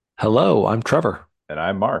Hello, I'm Trevor, And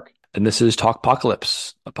I'm Mark. and this is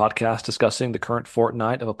Talkpocalypse, a podcast discussing the current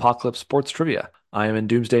fortnight of Apocalypse sports trivia. I am in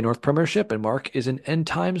Doomsday North Premiership, and Mark is in End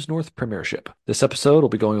Times North Premiership. This episode will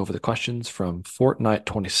be going over the questions from Fortnight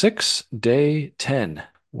 26, Day 10.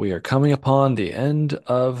 We are coming upon the end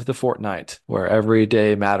of the fortnight, where every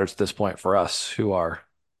day matters at this point for us who are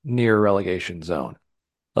near relegation zone.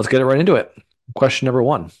 Let's get right into it. Question number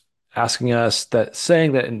one, asking us that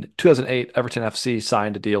saying that in 2008, Everton FC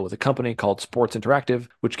signed a deal with a company called Sports Interactive,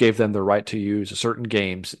 which gave them the right to use a certain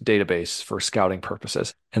game's database for scouting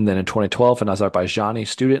purposes. And then in 2012, an Azerbaijani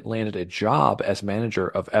student landed a job as manager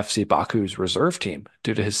of FC Baku's reserve team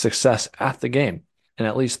due to his success at the game. And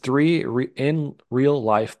at least three in real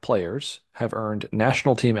life players have earned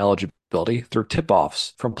national team eligibility through tip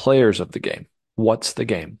offs from players of the game. What's the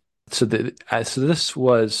game? So this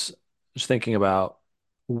was just thinking about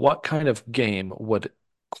what kind of game would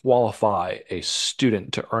qualify a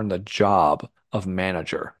student to earn the job of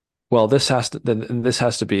manager. Well, this has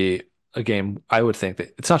to be a game. I would think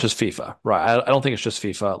that it's not just FIFA, right? I don't think it's just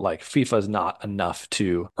FIFA. Like FIFA is not enough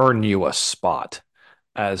to earn you a spot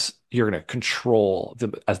as you're going to control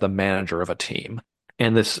as the manager of a team.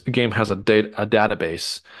 And this game has a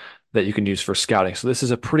database that you can use for scouting. So this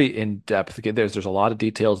is a pretty in-depth game. There's a lot of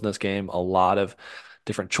details in this game, a lot of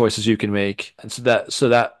different choices you can make. And so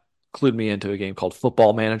that clued me into a game called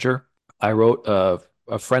Football Manager. I wrote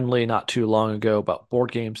a friendly not too long ago about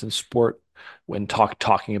board games and sport when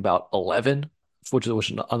talking about 11, which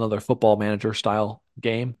is another Football Manager style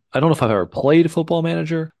game. I don't know if I've ever played Football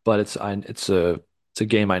Manager, but it's a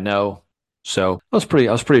game I know. So I was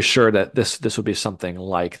pretty sure that this would be something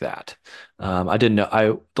like that. I didn't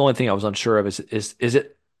know. The only thing I was unsure of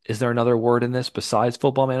is there another word in this besides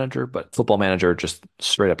Football Manager? But Football Manager just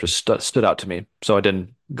straight up just stood out to me, so I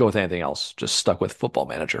didn't go with anything else. Just stuck with Football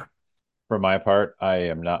Manager. For my part, I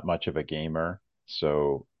am not much of a gamer,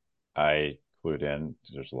 so I clued in.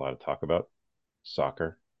 There's a lot of talk about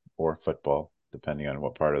soccer or football, depending on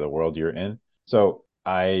what part of the world you're in. So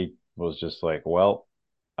I was just like, well,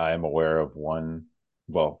 I am aware of one.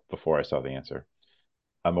 Well, before I saw the answer,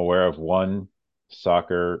 I'm aware of one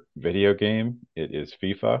soccer video game. It is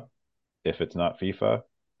FIFA. If it's not FIFA,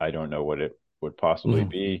 I don't know what it would possibly Mhm.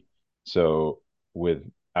 be. So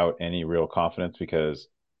without any real confidence, because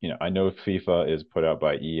I know FIFA is put out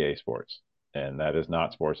by EA Sports, and that is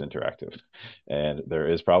not Sports Interactive. And there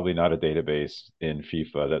is probably not a database in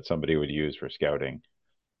FIFA that somebody would use for scouting.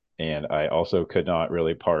 And I also could not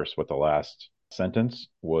really parse what the last sentence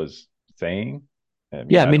was saying. I mean,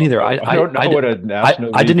 Yeah, I me don't neither. know. I don't know what a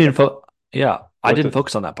National I League. didn't even yeah, I What's didn't a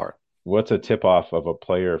focus on that part. what's a tip off of a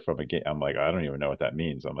player from a game? I'm like, I don't even know what that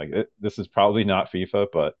means. I'm like, this is probably not FIFA,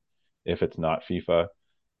 but if it's not FIFA,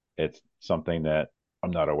 it's something that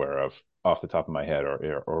I'm not aware of off the top of my head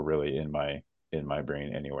or really in my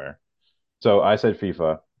brain anywhere. So I said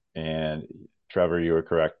FIFA, and Trevor, you were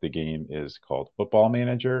correct. The game is called Football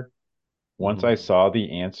Manager. Once Mhm. I saw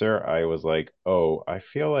the answer, I was like, oh, I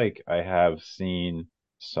feel like I have seen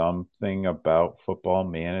something about Football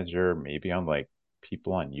Manager, maybe on like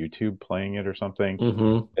people on YouTube playing it or something.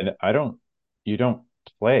 Hmm. And you don't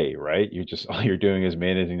play, right? You just, all you're doing is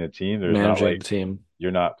managing the team. There's not Managing like, the team.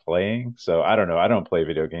 you're not playing. So I don't know. I don't play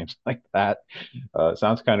video games like that. It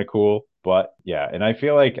sounds kind of cool, but yeah. And I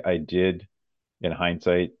feel like I did in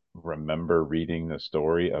hindsight, remember reading the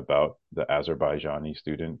story about the Azerbaijani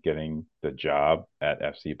student getting the job at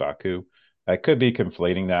FC Baku. I could be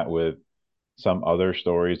conflating that with some other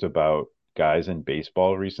stories about guys in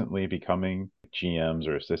baseball recently becoming GMs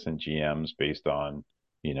or assistant GMs based on,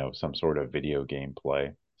 some sort of video game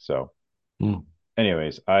play. So, Mm.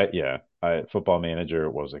 anyways, football manager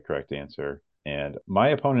was the correct answer. And my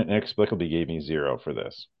opponent inexplicably gave me zero for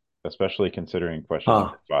this, especially considering question Huh.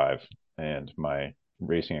 number five and my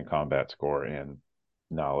racing and combat score and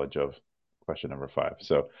knowledge of question number five.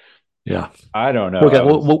 So Yeah. I don't know. We'll I get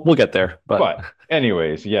was, we'll get there, but but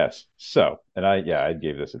anyways, yes. So, and I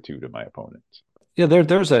gave this a two to my opponent. yeah,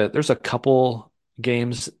 there's a couple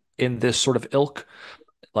games in this sort of ilk,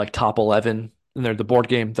 like top 11, and they're the board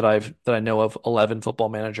game that I know of, 11 Football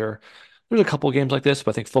Manager. There's a couple games like this,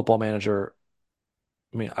 but I think Football Manager,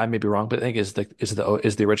 I mean, I may be wrong, but I think is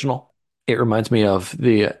the original. It reminds me of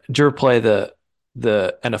did you ever play the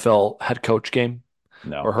NFL head coach game or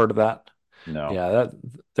No, heard of that? no. Yeah,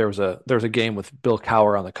 there was a game with Bill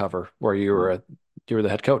Cowher on the cover where Ooh, you were the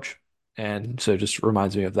head coach. And so it just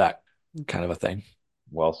reminds me of that kind of a thing.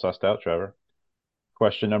 well sussed out, Trevor.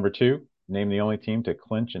 Question number two. Name the only team to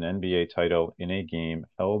clinch an NBA title in a game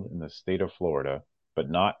held in the state of Florida, but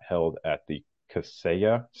not held at the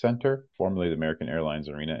Kaseya Center, formerly the American Airlines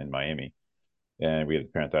Arena in Miami. and we had a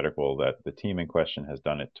parenthetical that the team in question has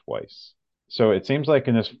done it twice. So it seems like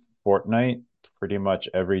in this fortnight, pretty much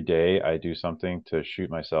every day I do something to shoot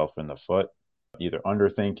myself in the foot, either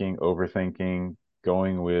underthinking, overthinking,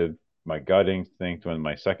 going with my gut instinct when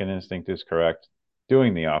my second instinct is correct,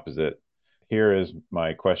 doing the opposite. Here is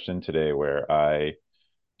my question today where I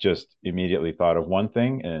just immediately thought of one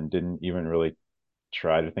thing and didn't even really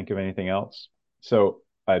try to think of anything else. So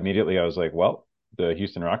I was like, well, the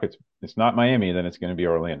Houston Rockets, it's not Miami, then it's going to be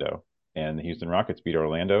Orlando. And the Houston Rockets beat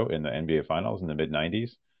Orlando in the NBA Finals in the mid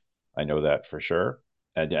 90s. I know that for sure.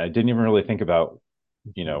 I didn't even really think about,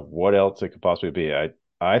 what else it could possibly be.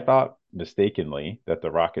 I thought mistakenly that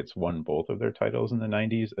the Rockets won both of their titles in the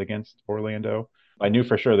 90s against Orlando. I knew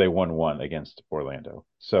for sure they won one against Orlando.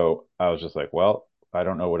 So I was just like, well, I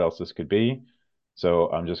don't know what else this could be.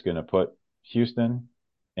 So I'm just going to put Houston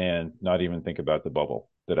and not even think about the bubble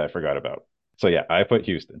that I forgot about. So yeah, I put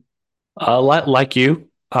Houston. Like you,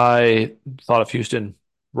 I thought of Houston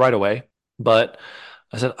right away, but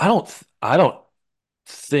I said I don't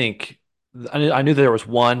think I knew there was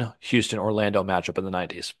one Houston Orlando matchup in the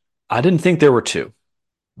 90s. I didn't think there were two.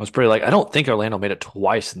 I was pretty like I don't think Orlando made it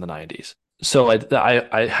twice in the 90s. So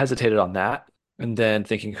I hesitated on that, and then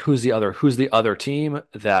thinking who's the other team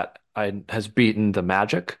that I has beaten the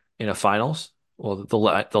Magic in a finals? Well,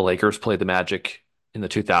 the Lakers played the Magic in the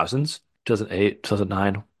 2000s, 2008,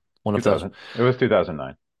 2009, one of those. 2000. It was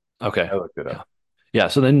 2009. Okay. I looked it up. Yeah. Yeah.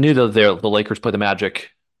 So then knew that the Lakers play the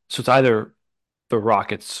Magic. So it's either the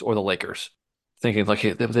Rockets or the Lakers. Thinking like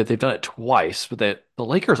hey, they've done it twice, but the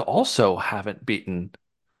Lakers also haven't beaten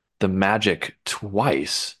the Magic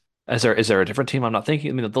twice. Is there a different team I'm not thinking?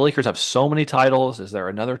 I mean, the Lakers have so many titles. Is there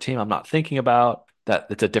another team I'm not thinking about that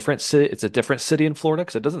it's a different city? It's a different city in Florida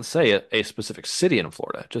because it doesn't say a specific city in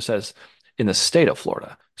Florida. It just says in the state of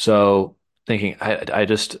Florida. So thinking, I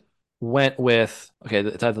just went with okay,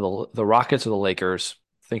 it's either the Rockets or the Lakers.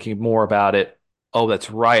 Thinking more about it. Oh, that's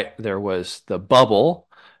right. There was the bubble,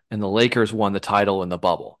 and the Lakers won the title in the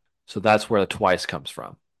bubble. So that's where the twice comes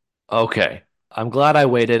from. Okay. I'm glad I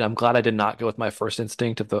waited. I'm glad I did not go with my first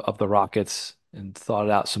instinct of the Rockets and thought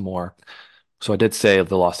it out some more. So I did say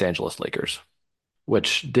the Los Angeles Lakers,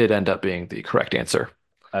 which did end up being the correct answer.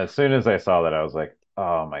 As soon as I saw that, I was like,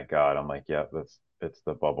 oh my God. I'm like, yeah, that's it's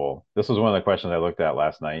the bubble. This was one of the questions I looked at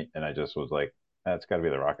last night, and I just was like, that's got to be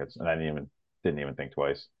the Rockets. And I didn't even think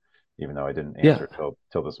twice, even though I didn't Yeah. answer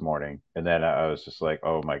till this morning. And then I was just like,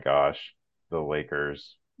 oh my gosh, the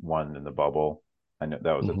Lakers won in the bubble. I know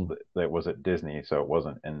Hmm. that was at Disney, so it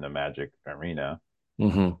wasn't in the Magic Arena.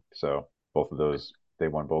 Hmm. So both of those, they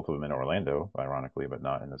won both of them in Orlando, ironically, but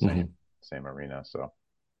not in the same Hmm. same arena. So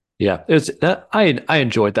Yeah. It was that I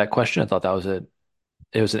enjoyed that question. I thought that was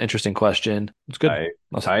it was an interesting question. It's good. I I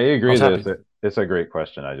was I I agree was that happy. it's a great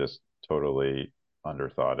question. I just totally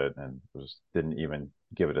underthought it and was didn't even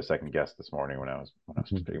give it a second guess this morning when I was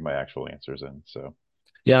Mhm. putting my actual answers in. So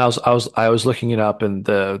Yeah, I was looking it up and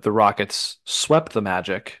the Rockets swept the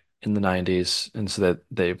Magic in the 90s and so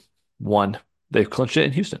that won. They clinched it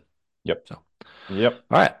in Houston. yep, So, yep.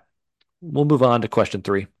 all right. We'll move on to question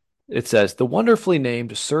three. It says the wonderfully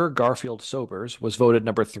named Sir Garfield Sobers was voted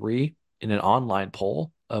number three in an online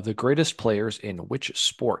poll of the greatest players in which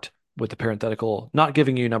sport, with the parenthetical not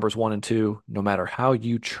giving you numbers one and two, no matter how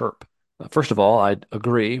you chirp. First of all, I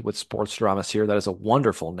agree with Sportstradamus here. That is a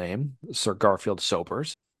wonderful name, Sir Garfield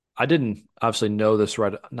Sobers. I didn't obviously know this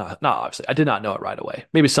right. Not obviously. I did not know it right away.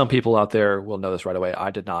 Maybe some people out there will know this right away.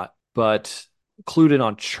 I did not, but clued in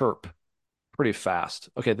on chirp pretty fast.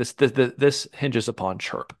 Okay, this hinges upon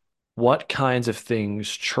chirp. What kinds of things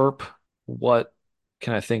chirp? What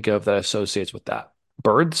can I think of that associates with that?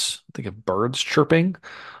 Birds. Think of birds chirping.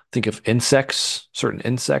 Think of insects, certain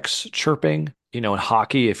insects chirping. In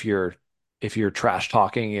hockey, if you're trash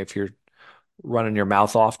talking, if you're running your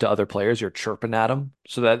mouth off to other players, you're chirping at them.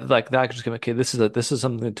 So that like that just okay, this is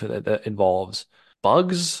something that involves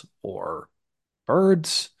bugs or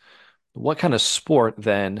birds. What kind of sport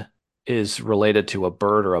then is related to a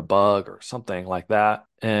bird or a bug or something like that?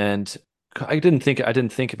 And I didn't think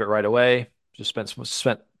of it right away. Just spent a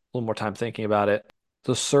little more time thinking about it.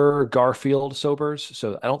 So Sir Garfield Sobers.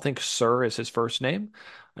 So I don't think Sir is his first name.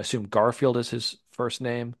 I assume Garfield is his first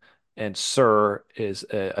name, and Sir is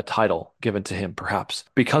a title given to him, perhaps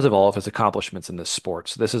because of all of his accomplishments in this sport.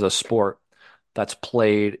 So this is a sport that's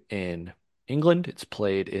played in England. It's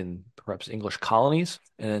played in perhaps English colonies.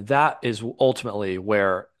 And that is ultimately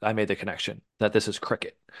where I made the connection that this is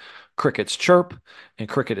cricket. Cricket's chirp, and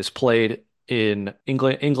cricket is played in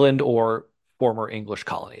England or former English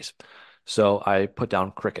colonies. So I put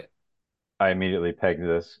down cricket. I immediately pegged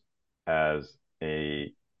this as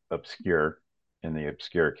a obscure. in the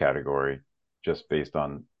obscure category just based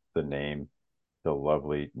on the name, the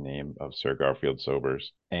lovely name of Sir Garfield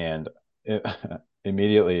Sobers. And it,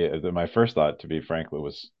 immediately, my first thought, to be frank,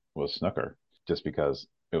 was snooker, just because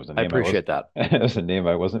it was a I name I was appreciate that. it was a name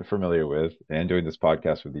I wasn't familiar with, and doing this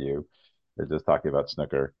podcast with you, they're just talking about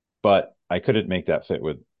snooker. But I couldn't make that fit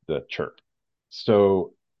with the chirp.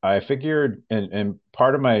 So I figured, and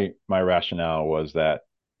part of my rationale was that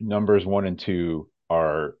numbers 1 and 2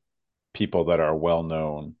 are people that are well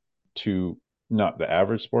known to not the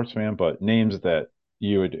average sports fan, but names that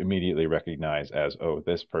you would immediately recognize as, oh,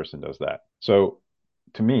 this person does that. So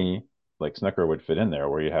to me, like snooker would fit in there,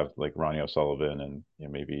 where you have like Ronnie O'Sullivan and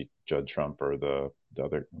maybe Judd Trump, or the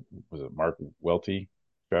other, was it Mark Welty?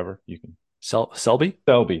 Trevor, you can. Selby?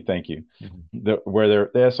 Selby, thank you. Mhm. Where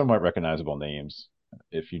they have somewhat recognizable names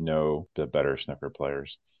if you know the better snooker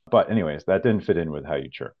players. But anyways, that didn't fit in with how you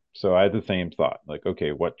chirp. So I had the same thought, like,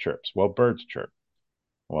 okay, what chirps? Well, birds chirp.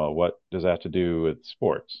 Well, what does that have to do with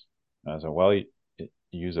sports? I was like, well, you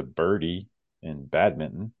use a birdie in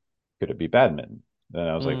badminton. Could it be badminton? Then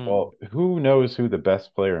I was like, Mm. well, who knows who the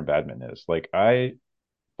best player in badminton is? Like, I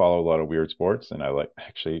follow a lot of weird sports, and I like,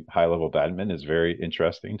 actually, high level badminton is very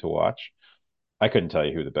interesting to watch. I couldn't tell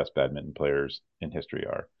you who the best badminton players in history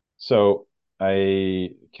are. So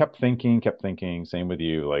I kept thinking, same with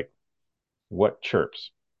you, like, what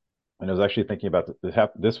chirps? And I was actually thinking about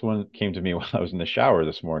this one came to me while I was in the shower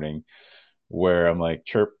this morning, where I'm like,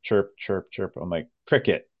 chirp, chirp, chirp, chirp. I'm like,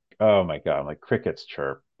 cricket. Oh my God. I'm like, cricket's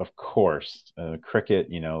chirp. Of course. Cricket,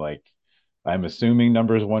 like, I'm assuming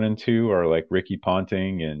numbers 1 and 2 are like Ricky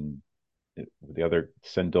Ponting, and the other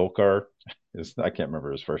Sendulkar is, I can't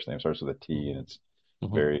remember his first name, starts with a T, and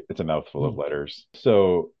Mhm. it's a mouthful of Mhm. letters.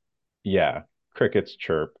 So yeah, cricket's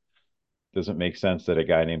chirp. Does it make sense that a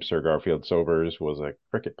guy named Sir Garfield Sobers was a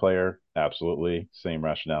cricket player? Absolutely. Same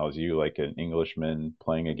rationale as you, like an Englishman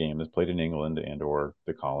playing a game that's played in England and or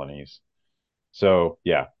the colonies. So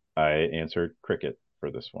yeah, I answered cricket for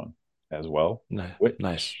this one as well,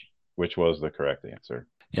 Nice. which was the correct answer.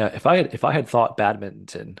 Yeah, if I had thought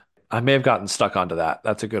badminton, I may have gotten stuck onto that.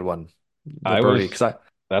 That's a good one. The I birdie, was because I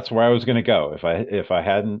That's where I was going to go. If I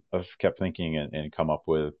hadn't have kept thinking and come up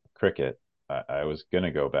with cricket, I was going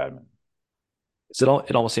to go badminton. 'cause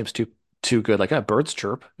it almost seems too good. Like a bird's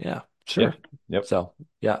chirp. Yeah, Yeah. sure. Yep. So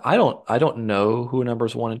yeah, I don't know who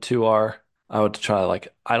numbers 1 and 2 are. I would try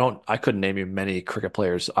like I couldn't name you many cricket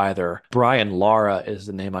players either. Brian Lara is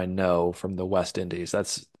the name I know from the West Indies.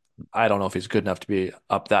 That's I don't know if he's good enough to be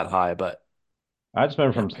up that high, but I just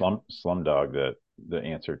remember yeah. from Slumdog that the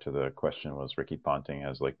answer to the question was Ricky Ponting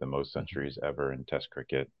has like the most Mhm. centuries ever in Test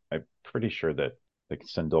cricket. I'm pretty sure that the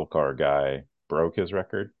Sendulkar guy broke his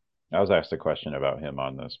record. I was asked a question about him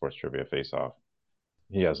on the Sports Trivia Face Off.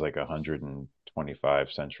 He has like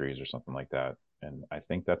 125 centuries or something like that, and I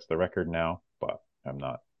think that's the record now, but I'm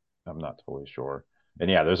not totally sure. And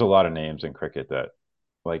yeah, there's a lot of names in cricket that,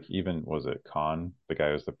 like, even was it Khan, the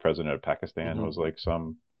guy who's the president of Pakistan, Mhm. was like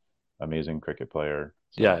some amazing cricket player.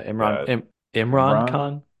 Yeah, So yeah, Imran Imran.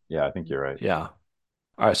 Khan. Yeah, I think you're right. Yeah.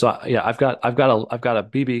 All right, so yeah, I've got a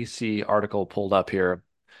BBC article pulled up here,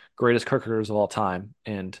 greatest cricketers of all time,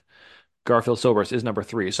 and Garfield Sobers is number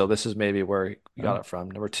 3. So this is maybe where you got Oh, it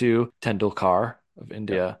from. Number 2, Tendulkar of yep.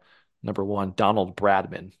 India. Number 1, Donald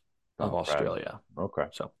Bradman of Donald Bradman. Australia. Okay.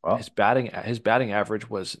 So Well, his batting average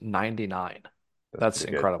was 99. that's That's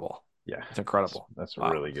pretty good. incredible. Yeah, That's that's incredible. that's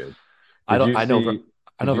Wow. really good. Did you see? I Did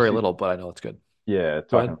know you very see? little, but I know it's good. Yeah,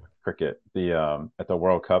 Go talking ahead. about cricket, the at the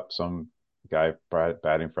World Cup, some guy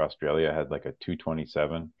batting for Australia had like a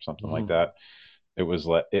 227, something like Hmm. that. It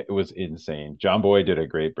was insane. John Boy did a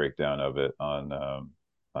great breakdown of it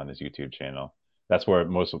on his YouTube channel. That's where a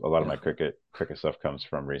lot of Yeah, my cricket stuff comes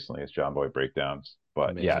from recently, is John Boy breakdowns.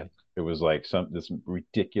 But yeah, amazing. it was like this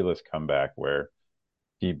ridiculous comeback where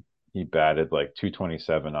he he batted like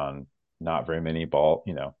 227 on not very many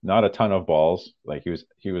not a ton of balls. Like he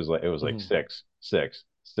was like, it was like Hmm. six, six,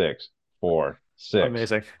 six, four, six,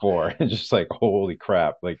 Amazing. four, and just like, holy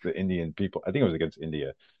crap! Like the Indian people, I think it was against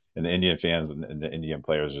India, and the Indian fans and the Indian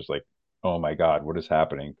players just like, oh my God, what is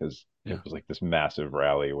happening? Because it Yeah. was like this massive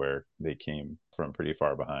rally where they came from pretty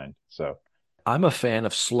far behind. So I'm a fan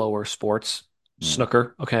of slower sports, mm,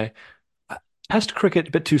 snooker. Okay. Test cricket,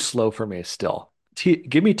 a bit too slow for me still.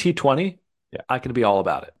 Give me T20. yeah, I can be all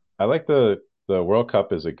about it. I like the World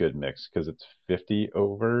Cup is a good mix because it's 50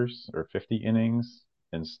 overs or 50 innings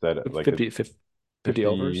instead of like the 50 overs. 50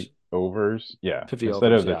 overs. Yeah. 50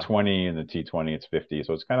 Instead overs. of the Yeah. 20 and the T20, it's 50.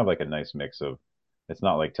 So it's kind of like a nice mix of, it's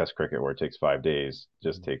not like Test cricket where it takes 5 days. It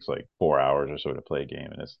just Mhm. takes like 4 hours or so to play a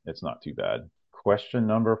game, and it's not too bad. Question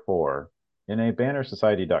number 4. In a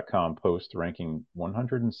bannersociety.com post ranking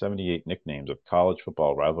 178 nicknames of college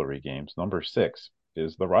football rivalry games, number 6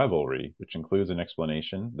 is the rivalry, which includes an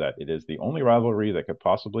explanation that it is the only rivalry that could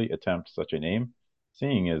possibly attempt such a name,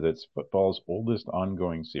 seeing as it's football's oldest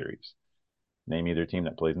ongoing series. Name either team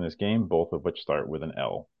that plays in this game, both of which start with an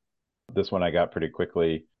L. This one I got pretty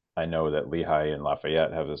quickly. I know that Lehigh and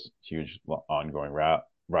Lafayette have this huge ongoing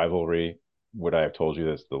rivalry. Would I have told you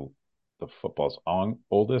this the football's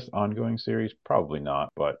oldest ongoing series? Probably not,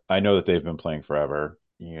 but I know that they've been playing forever.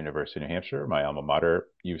 University of New Hampshire, my alma mater,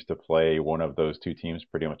 used to play one of those two teams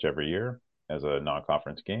pretty much every year as a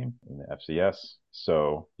non-conference game in the FCS.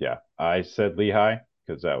 So yeah, I said Lehigh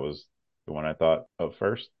because that was the one I thought of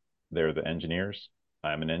first. They're the engineers.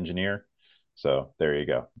 I'm an engineer. So there you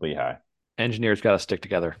go, Lehigh. Engineers got to stick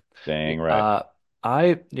together. Dang right.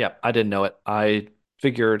 Uh, yeah, I didn't know it. I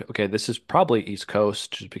figured, okay, this is probably East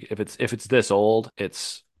Coast. If it's this old,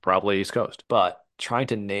 it's probably East Coast. But trying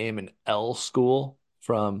to name an L school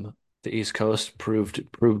from the East Coast proved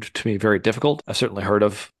to me very difficult. I've certainly heard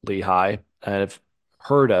of Lehigh, and I've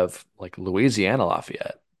heard of like Louisiana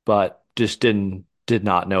Lafayette, but just did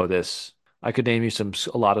not know this. I could name you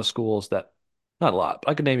a lot of schools that, not a lot, but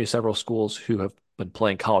I could name you several schools who have been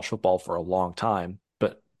playing college football for a long time,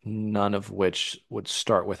 but none of which would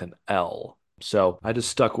start with an L. So I just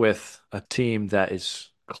stuck with a team that is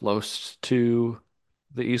close to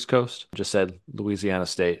the East Coast. Just said Louisiana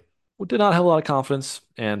State. Did not have a lot of confidence,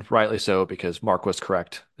 and rightly so, because Marc was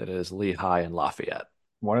correct that it is Lehigh and Lafayette.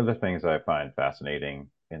 One of the things I find fascinating,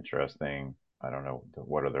 interesting, I don't know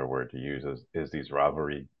what other word to use, is these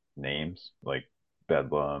rivalry names like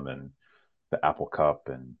Bedlam and the Apple Cup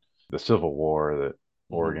and the Civil War that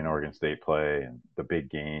Mhm. Oregon State play and the big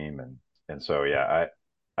game and so yeah,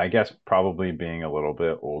 I guess probably being a little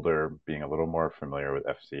bit older, being a little more familiar with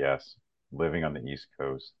FCS, living on the East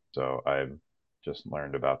Coast. So I've just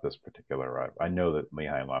learned about this particular rival. I know that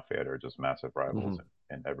Lehigh and Lafayette are just massive rivals Mhm.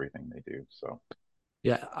 in everything they do. So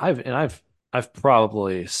Yeah, I've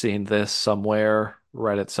probably seen this somewhere,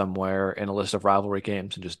 read it somewhere in a list of rivalry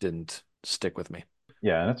games, and just didn't stick with me.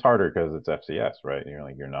 yeah, and it's harder because it's FCS, right?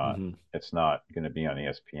 You're not Hmm. it's not going to be on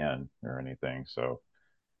ESPN or anything. So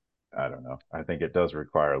I don't know. I think it does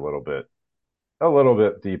require a little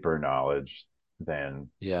bit deeper knowledge than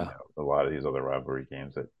Yeah, a lot of these other rivalry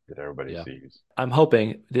games that everybody yeah. sees. I'm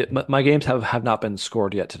hoping my games have not been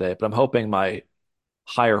scored yet today, but I'm hoping my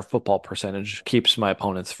higher football percentage keeps my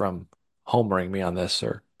opponents from homering me on this.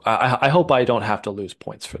 Or I hope I don't have to lose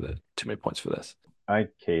points for too many points for this. I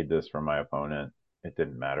K'd this from my opponent. It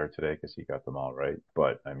didn't matter today because he got them all right.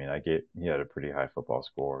 But I mean, he had a pretty high football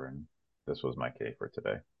score, and this was my K for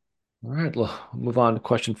today. All right, we'll move on to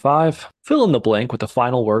question 5. Fill in the blank with the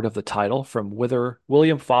final word of the title from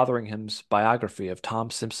William Fotheringham's biography of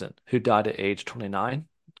Tom Simpson, who died at age 29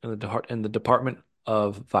 in the Department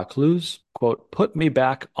of Vaucluse. Quote, put me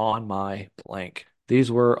back on my blank.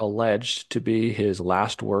 These were alleged to be his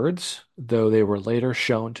last words, though they were later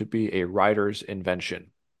shown to be a writer's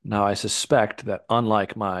invention. Now, I suspect that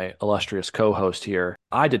unlike my illustrious co-host here,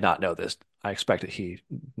 I did not know this. I expected he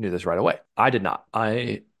knew this right away. I did not.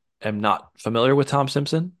 I am not familiar with Tom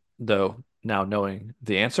Simpson, though now knowing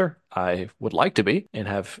the answer, I would like to be, and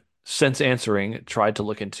have since answering tried to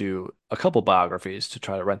look into a couple biographies to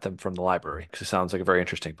try to rent them from the library because he sounds like a very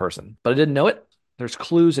interesting person. But I didn't know it. There's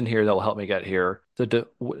clues in here that will help me get here.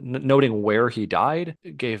 Noting where he died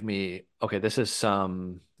gave me, okay, this is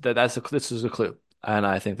a clue. And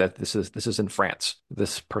I think that this is in France.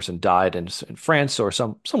 This person died in France or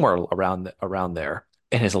somewhere around there.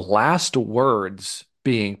 And his last words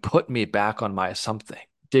being put me back on my something.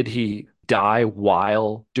 Did he die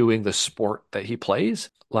while doing the sport that he plays?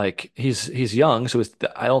 Like he's young, so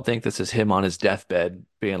I don't think this is him on his deathbed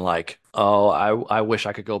being like, "Oh, I wish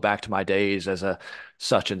I could go back to my days as a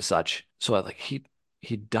such and such." So like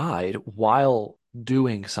he died while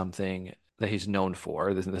doing something that he's known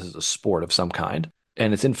for. This is a sport of some kind,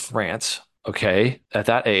 and it's in France. Okay, at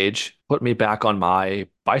that age, put me back on my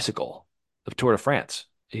bicycle, the Tour de France.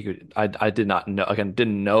 I did not know, again,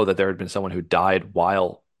 didn't know that there had been someone who died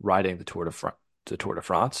while riding the Tour de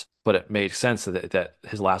France, but it made sense that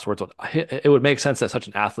his last words it would make sense that such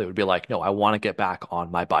an athlete would be like, no, I want to get back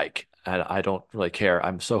on my bike and I don't really care.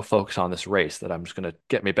 I'm so focused on this race that I'm just going to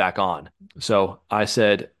get me back on. So I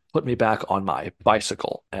said, put me back on my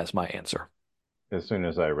bicycle as my answer. As soon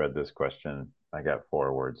as I read this question, I got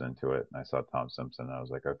 4 words into it, and I saw Tom Simpson. And I was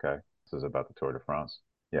like, okay, this is about the Tour de France.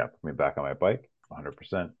 Yeah, put me back on my bike,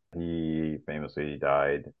 100%. He famously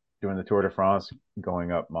died doing the Tour de France,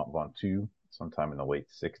 going up Mont Ventoux sometime in the late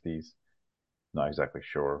 60s. Not exactly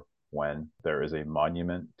sure when. There is a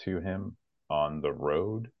monument to him on the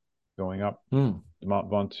road going up Hmm. Mont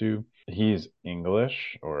Ventoux. He's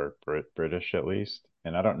English or British at least.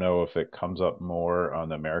 And I don't know if it comes up more on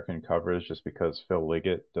the American coverage just because Phil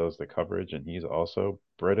Liggett does the coverage and he's also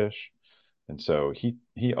British. And so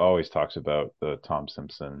he always talks about the Tom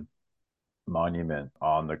Simpson monument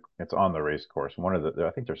on it's on the race course. One of the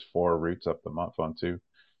I think there's four routes up the Mont Ventoux,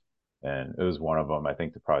 and it was one of them. I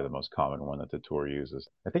think probably the most common one that the tour uses.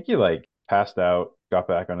 I think he like passed out, got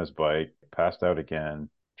back on his bike, passed out again,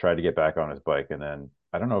 tried to get back on his bike, and then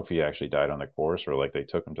I don't know if he actually died on the course or like they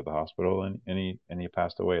took him to the hospital and he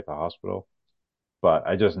passed away at the hospital. But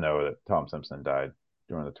I just know that Tom Simpson died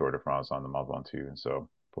during the Tour de France on the Mont Ventoux, and so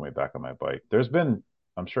put me back on my bike. There's been,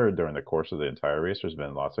 I'm sure during the course of the entire race, there's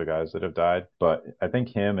been lots of guys that have died, but I think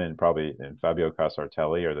him and Fabio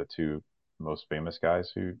Casartelli are the two most famous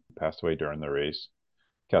guys who passed away during the race.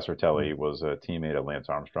 Hmm. Casartelli was a teammate of Lance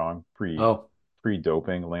Armstrong, Oh,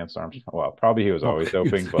 pre-doping Lance Armstrong. Well, probably he was oh, always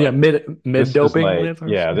doping, yeah, but mid this is doping like, Lance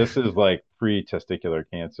yeah, Armstrong. this is like pre-testicular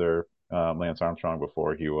cancer. Lance Armstrong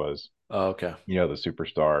before he was Oh, okay. the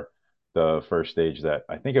superstar. The first stage that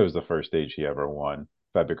I think it was the first stage he ever won,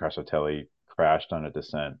 Fabio Casartelli crashed on a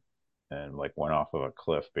descent and like went off of a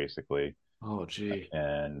cliff basically, Oh, gee.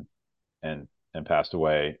 and and and passed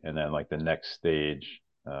away. And then like the next stage,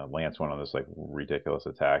 Lance went on this like ridiculous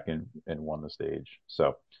attack and won the stage.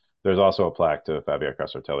 So there's also a plaque to Fabio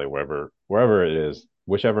Casartelli wherever it is,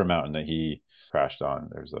 whichever mountain that he crashed on.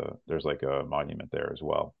 There's like a monument there as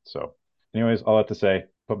well. So, anyways, all that to say,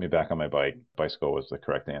 put me back on my bike. Bicycle was the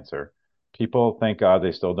correct answer. People, thank God,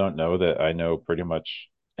 they still don't know that I know pretty much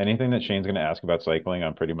anything that Shane's going to ask about cycling.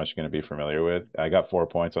 I'm pretty much going to be familiar with. I got 4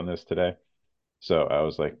 points on this today. So I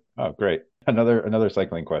was like, oh, great. Another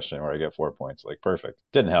cycling question where I get 4 points. Like perfect.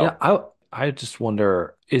 Didn't Yeah, help. I just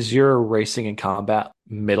wonder, is your racing and combat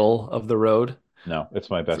middle of the road? No, it's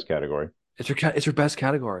my best category. It's your best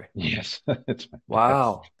category. Yes, it's my best.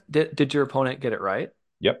 Wow. Did your opponent get it right?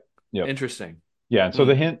 Yep. Yep. Interesting. Yeah, and so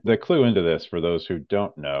Hmm. the clue into this for those who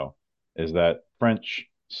don't know is that French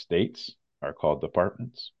states are called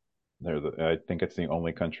departments. I think it's the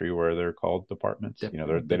only country where they're called departments. They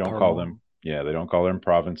don't call them, Department. yeah, they don't call them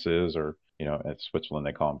provinces or, at Switzerland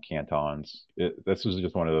they call them cantons. This was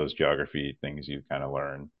just one of those geography things you kind of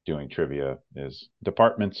learn doing trivia is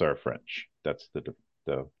departments are French. That's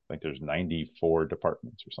like there's 94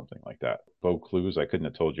 departments or something like that. Vaucluse, I couldn't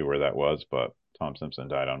have told you where that was, but Tom Simpson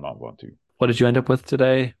died on Mont Ventoux. What did you end up with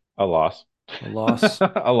today? A loss. A loss?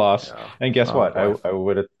 A loss. Yeah. And guess Oh what? boy.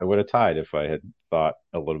 I would have tied if I had thought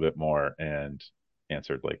a little bit more and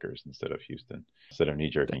answered Lakers instead of Houston, instead of knee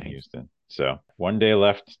jerking Dang. Houston. So 1 day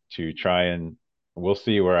left to try and we'll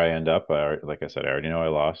see where I end up. Like I said, I already know I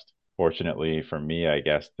lost. Fortunately for me, I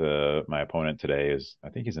guess the my opponent today is I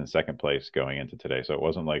think he's in second place going into today. So it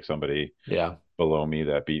wasn't like somebody Yeah. below me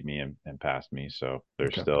that beat me and passed me. So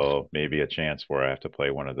there's Okay. still maybe a chance where I have to play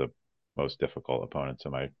one of the most difficult opponents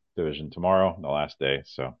in my division tomorrow, the last day.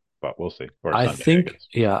 So, but we'll see. Or Sunday, I guess.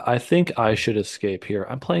 I think I should escape here.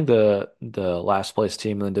 I'm playing the last place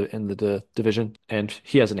team in the division, and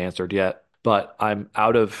he hasn't answered yet. But I'm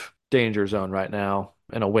out of danger zone right now,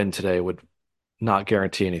 and a win today would not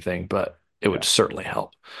guarantee anything, but it would Yeah, certainly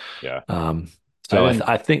help. yeah. Um, I so didn't.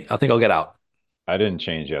 I think I'll get out. I didn't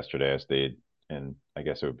change yesterday. I stayed, and I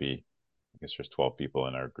guess it would be. I guess there's 12 people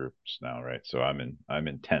in our groups now, right? So I'm in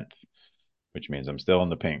 10th, which means I'm still in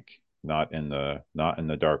the pink, not in the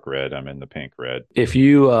dark red. I'm in the pink red. If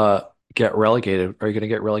you get relegated, are you going to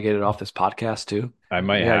get relegated off this podcast too? I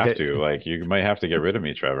might Yeah, have get to like you might have to get rid of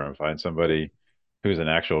me, Trevor, and find somebody who's an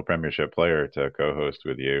actual Premiership player to co-host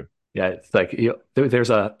with you. yeah. It's like there's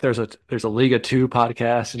a Liga Two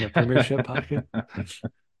podcast and a Premiership podcast.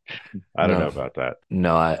 I don't know No, about that.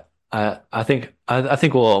 no. I think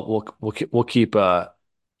we'll keep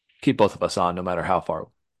both of us on no matter how far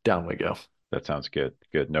down we go. That sounds good.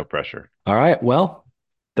 Good. No pressure. All right. Well,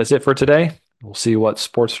 that's it for today. We'll see what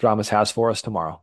Sports Dramas has for us tomorrow.